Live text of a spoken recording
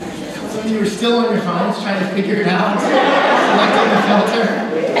Some of you are still on your phones trying to figure it out, selecting the filter.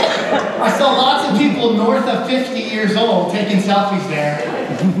 I saw lots of people north of 50 years old taking selfies there.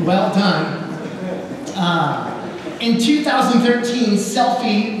 Well done. In 2013,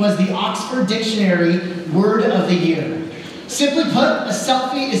 selfie was the Oxford Dictionary word of the year. Simply put, a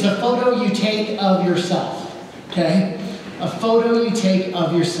selfie is a photo you take of yourself, okay? A photo you take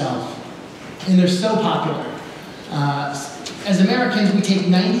of yourself. And they're so popular. As Americans, we take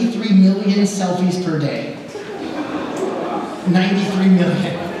 93 million selfies per day. 93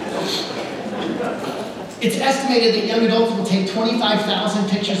 million. It's estimated that young adults will take 25,000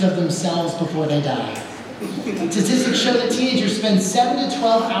 pictures of themselves before they die. Statistics show that teenagers spend 7 to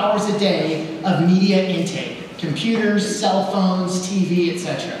 12 hours a day of media intake. Computers, cell phones, TV,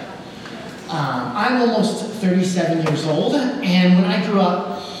 etc. I'm almost 37 years old, and when I grew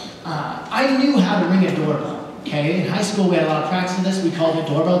up, I knew how to ring a doorbell. Okay, in high school we had a lot of practice of this. We called it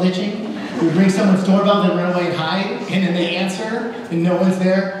doorbell ditching. We would ring someone's doorbell, then run away and hide, and then they answer, and no one's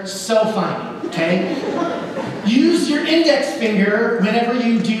there. So funny, okay? Use your index finger whenever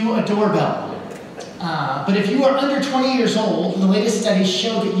you do a doorbell. But if you are under 20 years old, the latest studies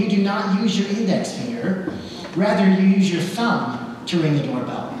show that you do not use your index finger. Rather, you use your thumb to ring the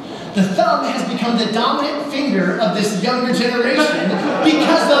doorbell. The thumb has become the dominant finger of this younger generation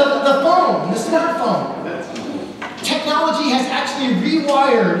because of the phone, the smartphone. Technology has actually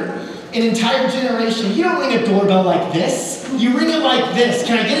rewired an entire generation. You don't ring a doorbell like this. You ring it like this.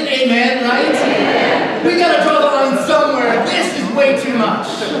 Can I get an amen, right? We gotta draw the line somewhere. This is way too much.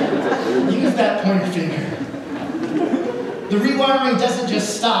 Use that pointer finger. The rewiring doesn't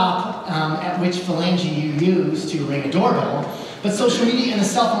just stop at which phalange you use to ring a doorbell, but social media and the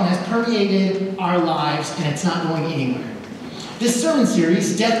cell phone has permeated our lives, and it's not going anywhere. This sermon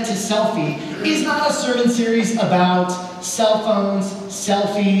series, Death to Selfie, is not a sermon series about cell phones,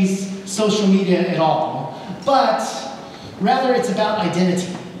 selfies, social media at all, but rather it's about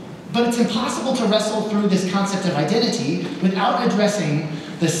identity. But it's impossible to wrestle through this concept of identity without addressing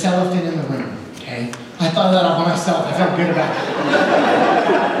the elephant in the room, okay? I thought of that all by myself. I felt good about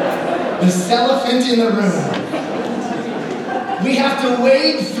it. The elephant in the room. We have to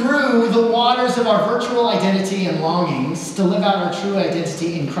wade through the waters of our virtual identity and longings to live out our true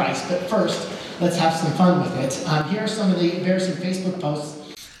identity in Christ. But first, let's have some fun with it. Here are some of the embarrassing Facebook posts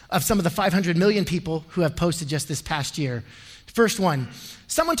of some of the 500 million people who have posted just this past year. First one,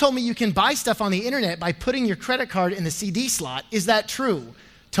 someone told me you can buy stuff on the internet by putting your credit card in the CD slot. Is that true?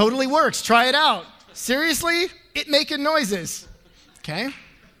 Totally works. Try it out. Seriously? It making noises. Okay.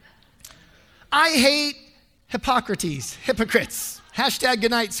 I hate hypocrites. Hashtag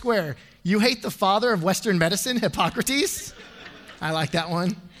goodnight square. You hate the father of Western medicine, Hippocrates? I like that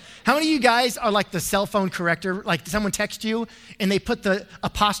one. How many of you guys are like the cell phone corrector? Like someone texts you and they put the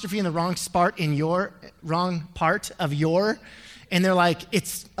apostrophe in the wrong part of your, and they're like,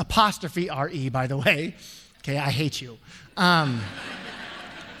 it's apostrophe R-E, by the way. Okay, I hate you.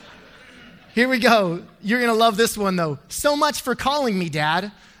 Here we go. You're gonna love this one though. So much for calling me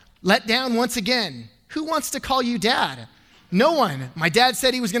dad. Let down once again. Who wants to call you dad? No one. My dad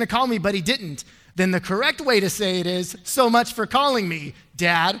said he was gonna call me, but he didn't. Then the correct way to say it is, so much for calling me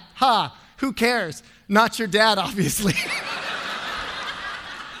dad. Ha, who cares? Not your dad, obviously.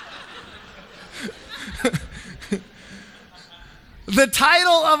 The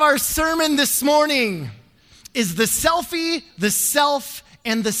title of our sermon this morning is The Selfie, the Self,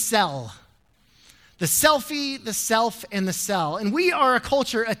 and the Cell. The selfie, the self, and the cell. And we are a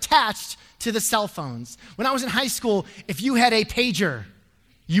culture attached to the cell phones. When I was in high school, if you had a pager,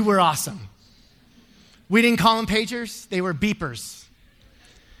 you were awesome. We didn't call them pagers, they were beepers.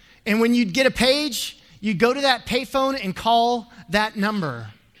 And when you'd get a page, you'd go to that payphone and call that number.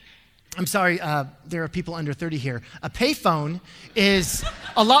 I'm sorry, there are people under 30 here. A payphone is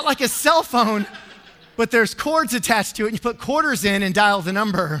a lot like a cell phone, but there's cords attached to it, and you put quarters in and dial the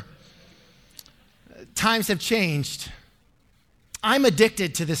number. Times have changed. I'm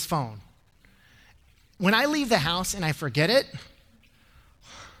addicted to this phone. When I leave the house and I forget it,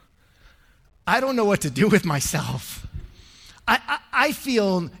 I don't know what to do with myself. I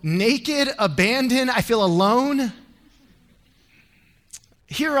feel naked, abandoned, I feel alone.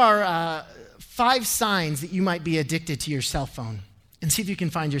 Here are 5 signs that you might be addicted to your cell phone, and see if you can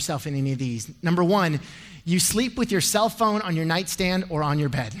find yourself in any of these. Number 1, you sleep with your cell phone on your nightstand or on your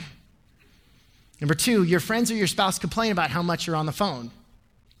bed. Number 2, your friends or your spouse complain about how much you're on the phone.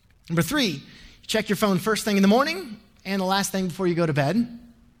 Number 3, you check your phone first thing in the morning and the last thing before you go to bed.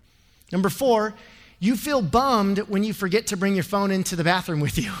 Number 4, you feel bummed when you forget to bring your phone into the bathroom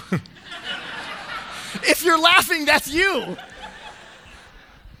with you. If you're laughing, that's you.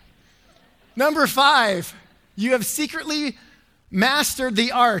 Number 5, you have secretly mastered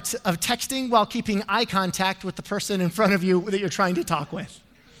the art of texting while keeping eye contact with the person in front of you that you're trying to talk with.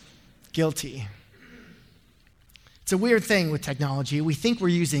 Guilty. It's a weird thing with technology. We think we're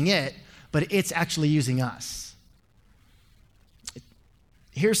using it, but it's actually using us.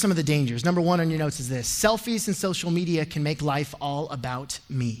 Here's some of the dangers. Number 1 on your notes is this: selfies and social media can make life all about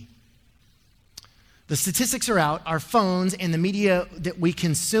me. The statistics are out. Our phones and the media that we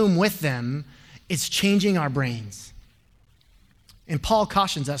consume with them, it's changing our brains. And Paul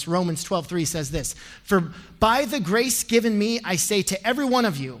cautions us. Romans 12:3 says this: "For by the grace given me, I say to every one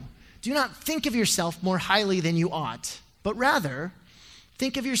of you, do not think of yourself more highly than you ought, but rather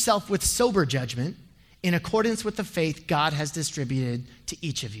think of yourself with sober judgment in accordance with the faith God has distributed to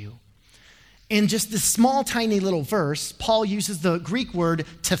each of you." In just this small, tiny little verse, Paul uses the Greek word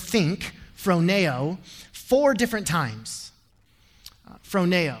to think, phroneo, 4 different times.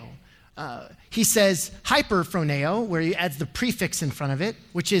 Phroneo. He says hyperphroneo, where he adds the prefix in front of it,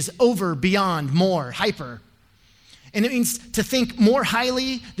 which is over, beyond, more, hyper. And it means to think more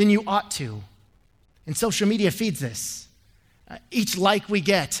highly than you ought to. And social media feeds this. Each like we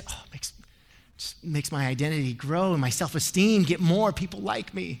get makes my identity grow and my self-esteem get more. People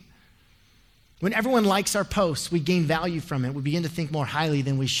like me. When everyone likes our posts, we gain value from it. We begin to think more highly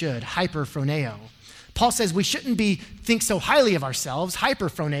than we should. Hyperphroneo. Paul says we shouldn't think so highly of ourselves,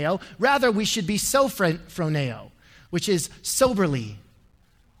 hyperphroneo. Rather, we should be sophroneo, which is soberly,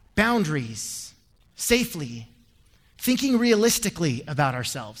 boundaries, safely, thinking realistically about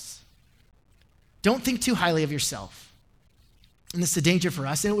ourselves. Don't think too highly of yourself. And this is a danger for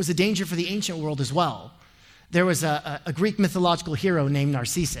us, and it was a danger for the ancient world as well. There was a Greek mythological hero named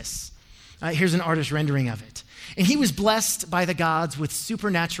Narcissus. Here's an artist rendering of it. And he was blessed by the gods with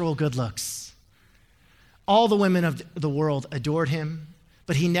supernatural good looks. All the women of the world adored him,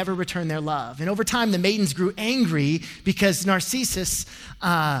 but he never returned their love. And over time, the maidens grew angry because Narcissus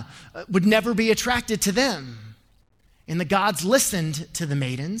would never be attracted to them. And the gods listened to the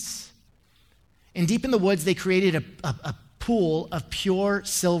maidens. And deep in the woods, they created a pool of pure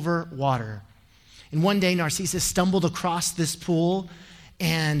silver water. And one day, Narcissus stumbled across this pool,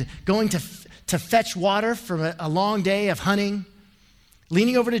 and going to fetch water from a long day of hunting,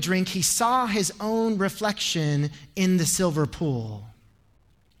 leaning over to drink, he saw his own reflection in the silver pool.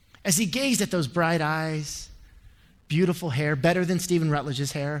 As he gazed at those bright eyes, beautiful hair, better than Stephen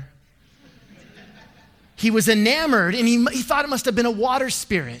Rutledge's hair, he was enamored, and he thought it must have been a water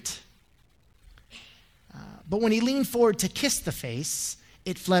spirit. But when he leaned forward to kiss the face,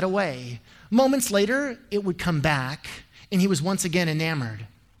 it fled away. Moments later, it would come back, and he was once again enamored.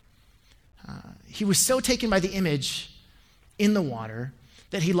 He was so taken by the image in the water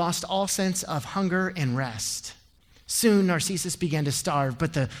that he lost all sense of hunger and rest. Soon, Narcissus began to starve,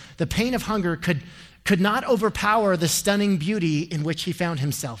 but the pain of hunger could not overpower the stunning beauty in which he found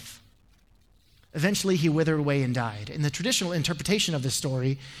himself. Eventually, he withered away and died. And the traditional interpretation of this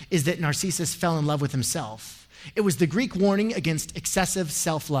story is that Narcissus fell in love with himself. It was the Greek warning against excessive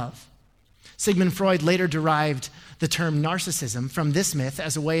self-love. Sigmund Freud later derived the term narcissism from this myth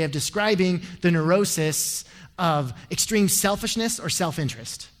as a way of describing the neurosis of extreme selfishness or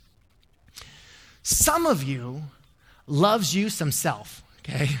self-interest. Some of you loves you some self,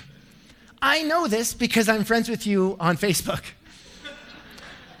 okay? I know this because I'm friends with you on Facebook.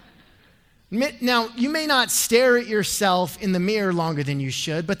 Now, you may not stare at yourself in the mirror longer than you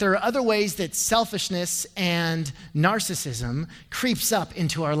should, but there are other ways that selfishness and narcissism creeps up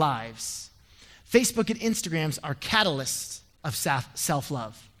into our lives. Facebook and Instagrams are catalysts of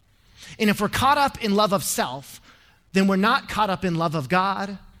self-love. And if we're caught up in love of self, then we're not caught up in love of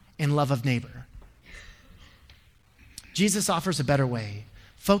God and love of neighbor. Jesus offers a better way.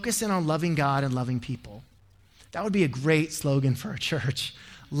 Focus in on loving God and loving people. That would be a great slogan for a church.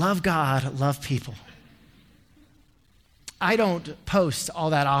 Love God, love people. I don't post all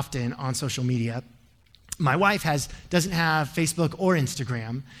that often on social media. My wife doesn't have Facebook or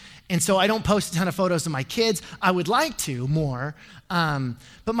Instagram, and so I don't post a ton of photos of my kids. I would like to more,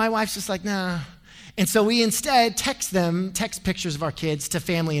 but my wife's just like, nah. And so we instead text pictures of our kids to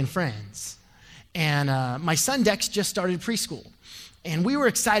family and friends. And my son Dex just started preschool, and we were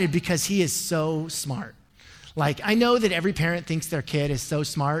excited because he is so smart. Like, I know that every parent thinks their kid is so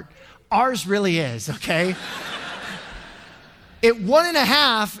smart. Ours really is, okay? At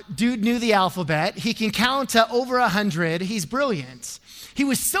 1.5, dude knew the alphabet. He can count to over 100. He's brilliant. He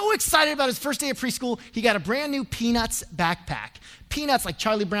was so excited about his first day of preschool, he got a brand new Peanuts backpack. Peanuts like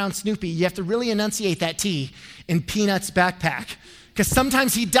Charlie Brown, Snoopy. You have to really enunciate that T in Peanuts backpack, because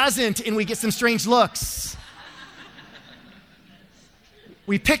sometimes he doesn't, and we get some strange looks.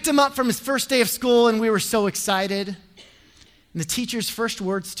 We picked him up from his first day of school, and we were so excited. And the teacher's first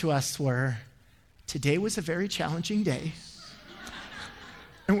words to us were, "Today was a very challenging day."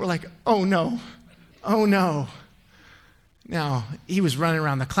 And we're like, oh no. Now, he was running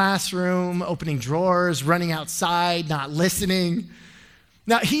around the classroom, opening drawers, running outside, not listening.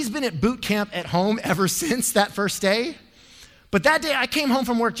 Now, he's been at boot camp at home ever since that first day. But that day, I came home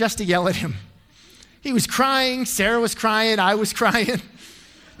from work just to yell at him. He was crying, Sarah was crying, I was crying.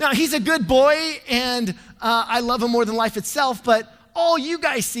 Now, he's a good boy, and I love him more than life itself, but all you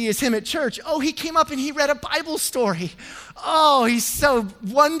guys see is him at church. Oh, he came up and he read a Bible story. Oh, he's so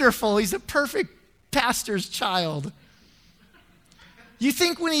wonderful. He's a perfect pastor's child. You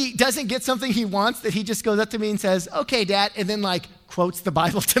think when he doesn't get something he wants that he just goes up to me and says, "Okay, Dad," and then quotes the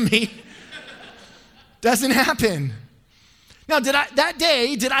Bible to me? Doesn't happen. Now, did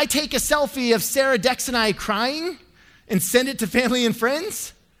I take a selfie of Sarah, Dex, and I crying and send it to family and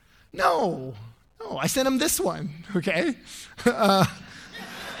friends? No, I sent him this one, okay?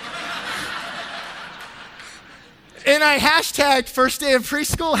 And I hashtagged first day of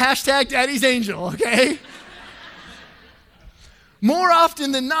preschool, hashtag Daddy's Angel, okay? More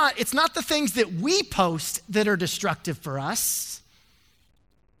often than not, it's not the things that we post that are destructive for us.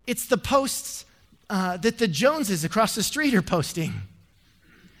 It's the posts that the Joneses across the street are posting.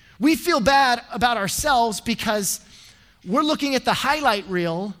 We feel bad about ourselves because we're looking at the highlight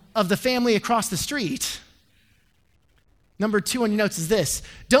reel of the family across the street. Number 2 on your notes is this: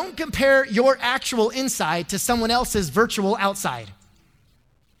 don't compare your actual inside to someone else's virtual outside.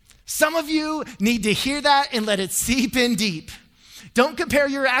 Some of you need to hear that and let it seep in deep. Don't compare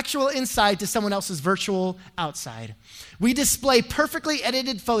your actual inside to someone else's virtual outside. We display perfectly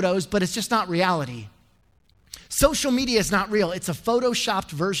edited photos, but it's just not reality. Social media is not real. It's a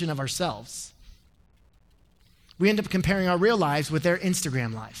photoshopped version of ourselves. We end up comparing our real lives with their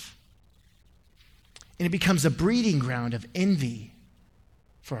Instagram life. And it becomes a breeding ground of envy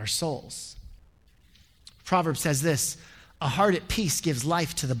for our souls. Proverbs says this: a heart at peace gives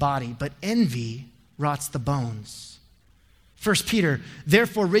life to the body, but envy rots the bones. 1 Peter,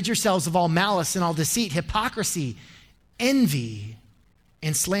 therefore rid yourselves of all malice and all deceit, hypocrisy, envy,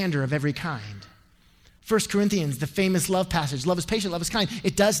 and slander of every kind. 1 Corinthians, the famous love passage, love is patient, love is kind.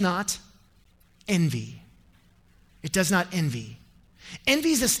 It does not envy. It does not envy.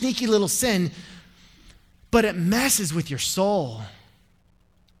 Envy is a sneaky little sin, but it messes with your soul.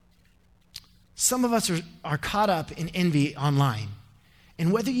 Some of us are caught up in envy online.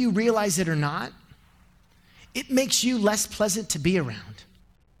 And whether you realize it or not, it makes you less pleasant to be around.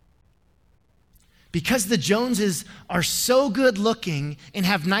 Because the Joneses are so good looking and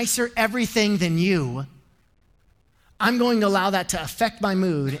have nicer everything than you, I'm going to allow that to affect my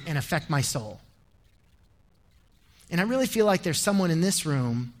mood and affect my soul. And I really feel like there's someone in this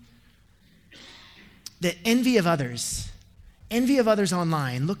room that envy of others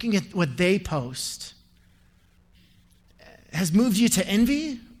online, looking at what they post, has moved you to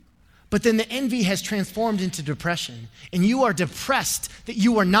envy, but then the envy has transformed into depression. And you are depressed that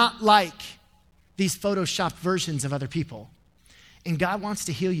you are not like these photoshopped versions of other people. And God wants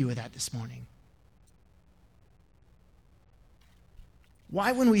to heal you of that this morning.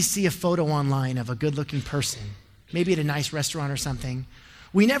 Why, when we see a photo online of a good-looking person, maybe at a nice restaurant or something,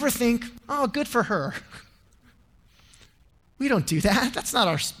 we never think, oh, good for her? We don't do that. That's not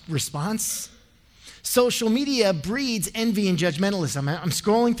our response. Social media breeds envy and judgmentalism. I'm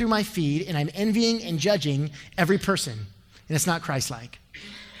scrolling through my feed and I'm envying and judging every person, and it's not Christ-like.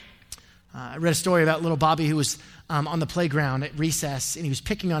 I read a story about little Bobby who was on the playground at recess, and he was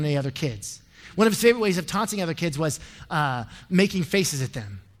picking on the other kids. One of his favorite ways of taunting other kids was making faces at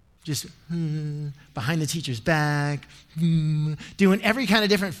them. Just behind the teacher's back, doing every kind of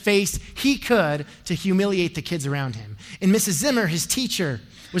different face he could to humiliate the kids around him. And Mrs. Zimmer, his teacher,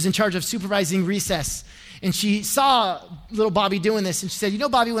 was in charge of supervising recess. And she saw little Bobby doing this, and she said, "You know,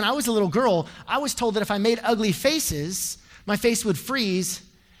 Bobby, when I was a little girl, I was told that if I made ugly faces, my face would freeze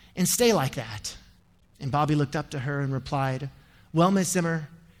and stay like that." And Bobby looked up to her and replied, "Well, Miss Zimmer,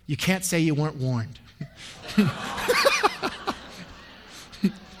 you can't say you weren't warned."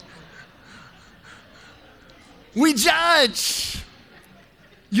 We judge.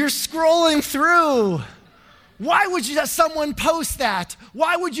 You're scrolling through. Why would someone post that?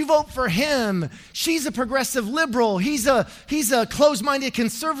 Why would you vote for him? She's a progressive liberal. He's a closed-minded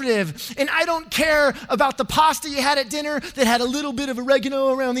conservative. And I don't care about the pasta you had at dinner that had a little bit of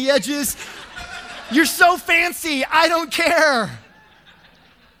oregano around the edges. You're so fancy. I don't care.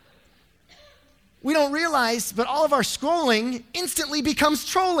 We don't realize, but all of our scrolling instantly becomes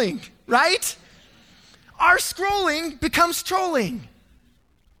trolling, right? Our scrolling becomes trolling.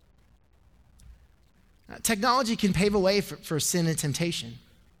 Technology can pave a way for sin and temptation.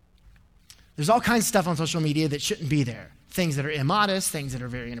 There's all kinds of stuff on social media that shouldn't be there. Things that are immodest, things that are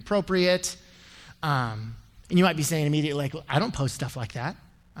very inappropriate. And you might be saying immediately, like, well, I don't post stuff like that.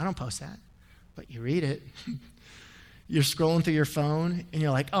 I don't post that. But you read it. You're scrolling through your phone, and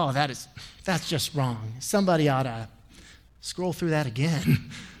you're like, oh, that's just wrong. Somebody ought to scroll through that again.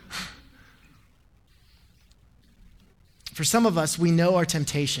 For some of us, we know our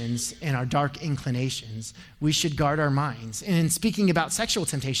temptations and our dark inclinations. We should guard our minds. And in speaking about sexual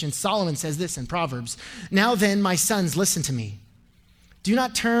temptation, Solomon says this in Proverbs, "Now then, my sons, listen to me. Do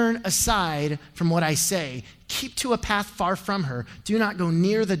not turn aside from what I say. Keep to a path far from her. Do not go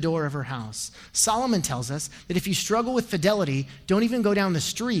near the door of her house." Solomon tells us that if you struggle with fidelity, don't even go down the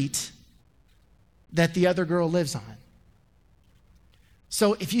street that the other girl lives on.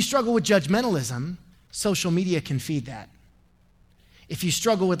 So if you struggle with judgmentalism, social media can feed that. If you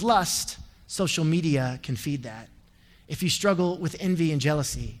struggle with lust, social media can feed that. If you struggle with envy and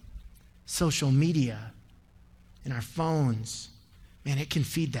jealousy, social media and our phones, man, it can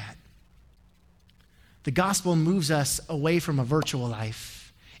feed that. The gospel moves us away from a virtual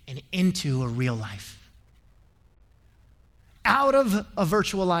life and into a real life. Out of a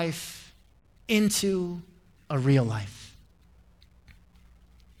virtual life into a real life.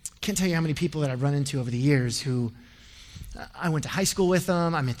 Can't tell you how many people that I've run into over the years who I went to high school with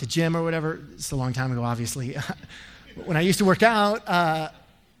them, I'm at the gym or whatever. It's a long time ago, obviously. When I used to work out,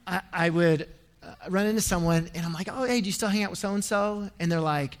 I would run into someone and I'm like, oh, hey, do you still hang out with so-and-so? And they're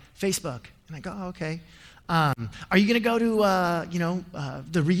like, Facebook. And I go, oh, okay. Are you going to go to,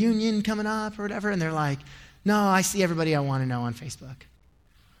 the reunion coming up or whatever? And they're like, no, I see everybody I want to know on Facebook.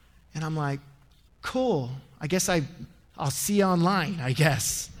 And I'm like, cool. I guess I'll see you online, I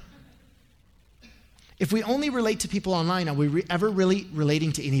guess. If we only relate to people online, are we ever really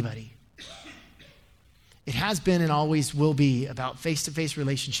relating to anybody? It has been and always will be about face-to-face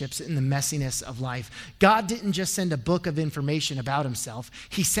relationships and the messiness of life. God didn't just send a book of information about himself.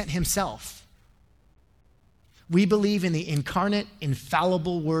 He sent himself. We believe in the incarnate,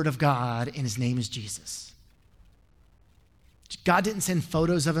 infallible word of God, and his name is Jesus. God didn't send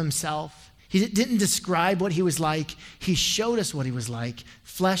photos of himself. He didn't describe what he was like. He showed us what he was like,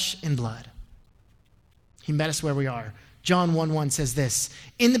 flesh and blood. He met us where we are. John 1:1 says this,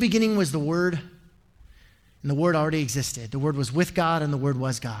 "In the beginning was the Word, and the Word already existed. The Word was with God, and the Word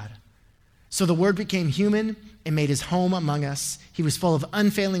was God. So the Word became human and made his home among us. He was full of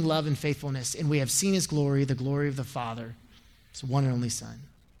unfailing love and faithfulness, and we have seen his glory, the glory of the Father, his one and only Son."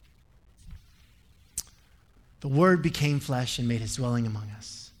 The Word became flesh and made his dwelling among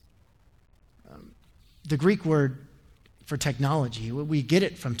us. The Greek word for technology, we get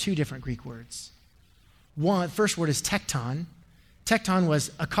it from two different Greek words. One, first word is tekton. Tekton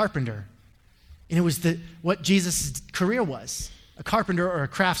was a carpenter. And it was what Jesus' career was, a carpenter or a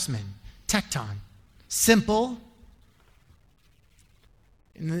craftsman. Tekton. Simple.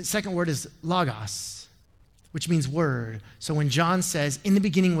 And the second word is logos, which means word. So when John says, in the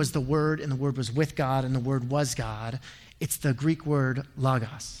beginning was the Word, and the Word was with God, and the Word was God, it's the Greek word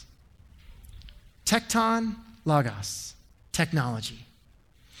logos. Tekton, logos, technology.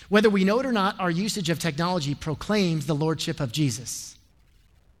 Whether we know it or not, our usage of technology proclaims the lordship of Jesus.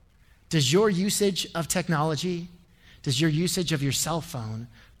 Does your usage of technology, does your usage of your cell phone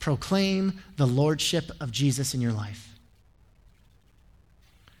proclaim the lordship of Jesus in your life?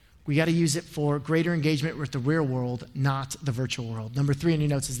 We got to use it for greater engagement with the real world, not the virtual world. Number 3 in your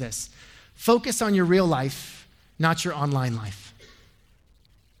notes is this: focus on your real life, not your online life.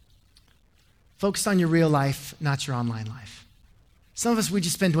 Focus on your real life, not your online life. Some of us, we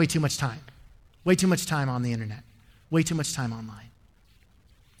just spend way too much time on the internet, way too much time online.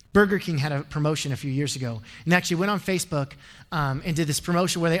 Burger King had a promotion a few years ago and actually went on Facebook and did this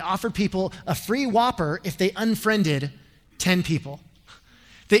promotion where they offered people a free Whopper if they unfriended 10 people.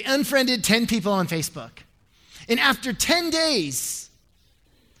 They unfriended 10 people on Facebook. And after 10 days,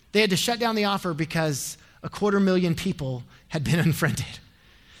 they had to shut down the offer because 250,000 people had been unfriended.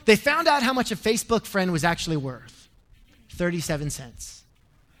 They found out how much a Facebook friend was actually worth. 37 cents.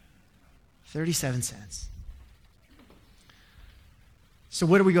 37 cents. So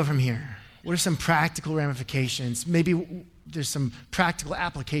where do we go from here? What are some practical ramifications? Maybe there's some practical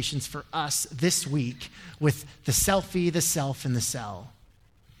applications for us this week with the selfie, the self, and the cell.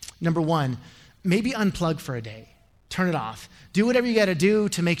 Number 1, maybe unplug for a day. Turn it off. Do whatever you got to do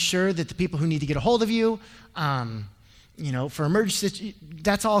to make sure that the people who need to get a hold of you, for emergency,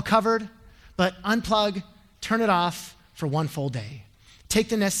 that's all covered. But unplug, turn it off for one full day. Take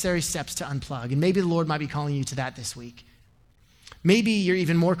the necessary steps to unplug, and maybe the Lord might be calling you to that this week. Maybe you're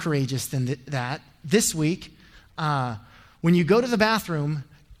even more courageous than that. This week, when you go to the bathroom,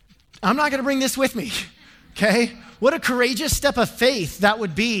 I'm not going to bring this with me, okay? What a courageous step of faith that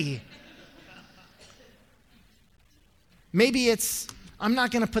would be. Maybe it's, I'm not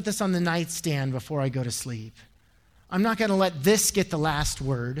going to put this on the nightstand before I go to sleep. I'm not going to let this get the last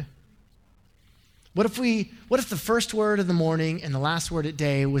word. What if the first word of the morning and the last word at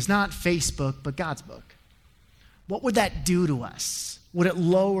day was not Facebook, but God's book? What would that do to us? Would it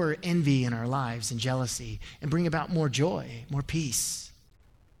lower envy in our lives and jealousy and bring about more joy, more peace?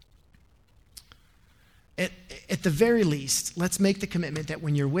 At the very least, let's make the commitment that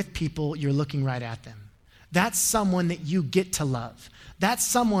when you're with people, you're looking right at them. That's someone that you get to love. That's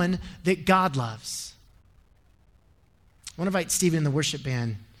someone that God loves. I want to invite Stephen and the worship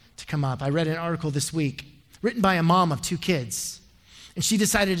band to come up. I read an article this week written by a mom of 2 kids. And she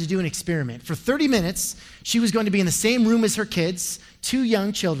decided to do an experiment. For 30 minutes, she was going to be in the same room as her kids, 2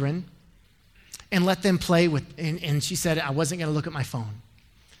 young children, and let them play with, and she said, I wasn't going to look at my phone.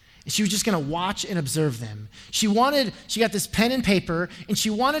 And she was just going to watch and observe them. She got this pen and paper, and she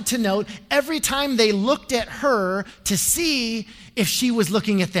wanted to note every time they looked at her to see if she was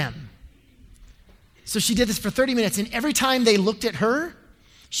looking at them. So she did this for 30 minutes, and every time they looked at her,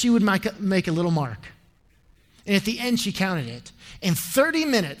 she would make a little mark. And at the end, she counted it. In 30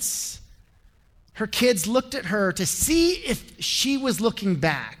 minutes, her kids looked at her to see if she was looking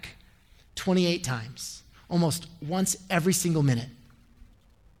back 28 times, almost once every single minute.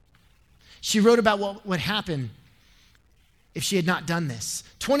 She wrote about what would happen if she had not done this.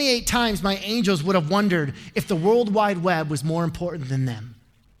 28 times my angels would have wondered if the World Wide Web was more important than them.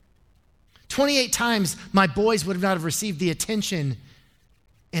 28 times my boys would not have received the attention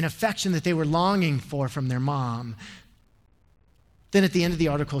and affection that they were longing for from their mom. Then at the end of the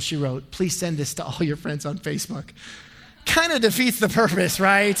article, she wrote, please send this to all your friends on Facebook. Kind of defeats the purpose,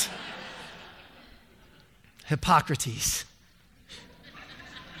 right? Hippocrates.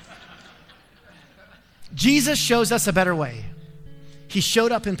 Jesus shows us a better way. He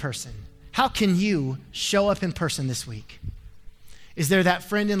showed up in person. How can you show up in person this week? Is there that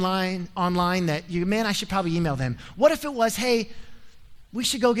friend online that I should probably email them. What if it was, hey, we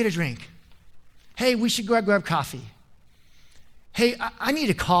should go get a drink. Hey, we should go grab coffee. Hey, I need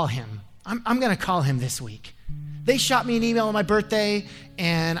to call him. I'm going to call him this week. They shot me an email on my birthday,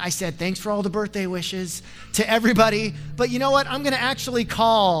 and I said, thanks for all the birthday wishes to everybody. But you know what? I'm going to actually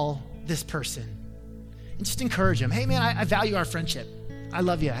call this person and just encourage him. Hey, man, I value our friendship. I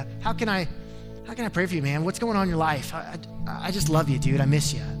love you. How can I pray for you, man? What's going on in your life? I just love you, dude. I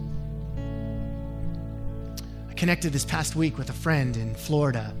miss you. I connected this past week with a friend in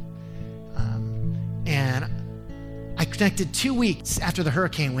Florida, and I connected 2 weeks after the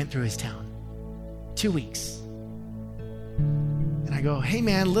hurricane went through his town. 2 weeks. And I go, hey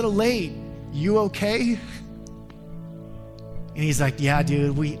man, a little late. You okay? And he's like, yeah,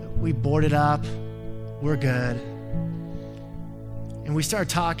 dude, we boarded up. We're good. And we started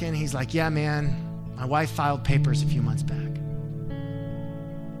talking. He's like, yeah, man, my wife filed papers a few months back.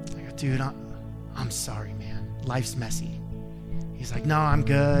 I go, dude, I'm sorry, man. Life's messy. He's like, no, I'm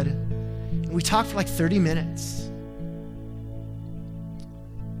good. And we talked for like 30 minutes.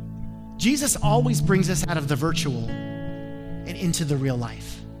 Jesus always brings us out of the virtual and into the real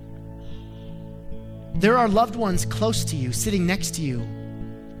life. There are loved ones close to you, sitting next to you,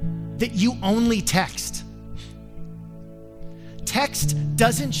 that you only text. Text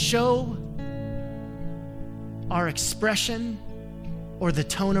doesn't show our expression or the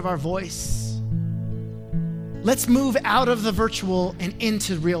tone of our voice. Let's move out of the virtual and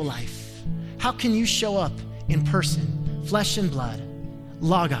into real life. How can you show up in person, flesh and blood,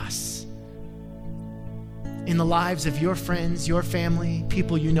 logos, in the lives of your friends, your family,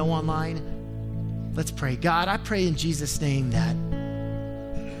 people you know online? Let's pray. God, I pray in Jesus' name that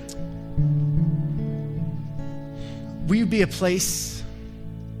we'd be a place,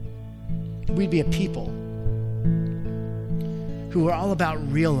 we'd be a people who are all about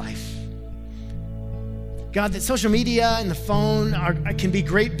real life. God, that social media and the phone can be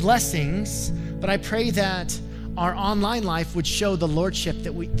great blessings, but I pray that our online life would show the lordship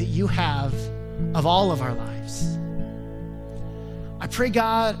that you have of all of our lives. I pray,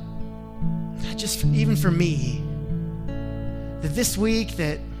 God, just even for me, that this week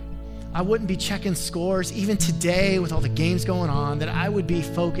that I wouldn't be checking scores, even today with all the games going on, that I would be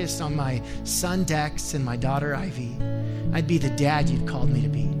focused on my son Dex and my daughter Ivy. I'd be the dad you'd called me to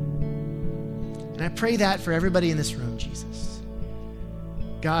be. And I pray that for everybody in this room, Jesus.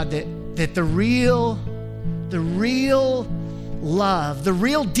 God, that the real love, the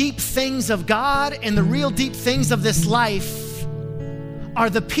real deep things of God and the real deep things of this life are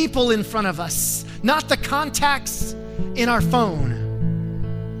the people in front of us, not the contacts in our phone.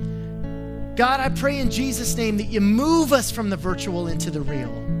 God, I pray in Jesus' name that you move us from the virtual into the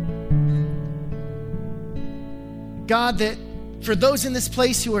real. God, that for those in this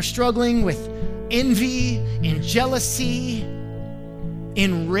place who are struggling with envy and jealousy,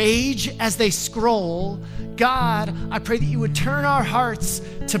 in rage as they scroll, God, I pray that you would turn our hearts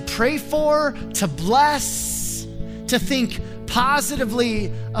to pray for, to bless, to think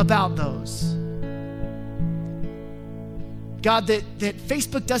positively about those. God, that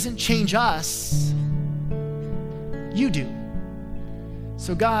Facebook doesn't change us, you do.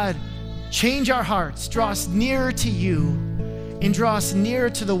 So God, change our hearts, draw us nearer to you, and draw us nearer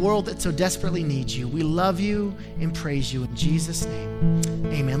to the world that so desperately needs you. We love you and praise you in Jesus' name.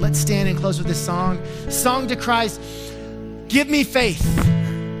 Amen. Let's stand and close with this song. Song to Christ. Give me faith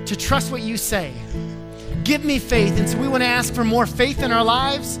to trust what you say. Give me faith. And so we want to ask for more faith in our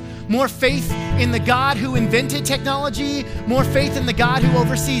lives, more faith in the God who invented technology, more faith in the God who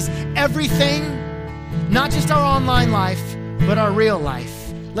oversees everything, not just our online life, but our real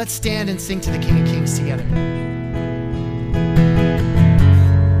life. Let's stand and sing to the King of Kings together.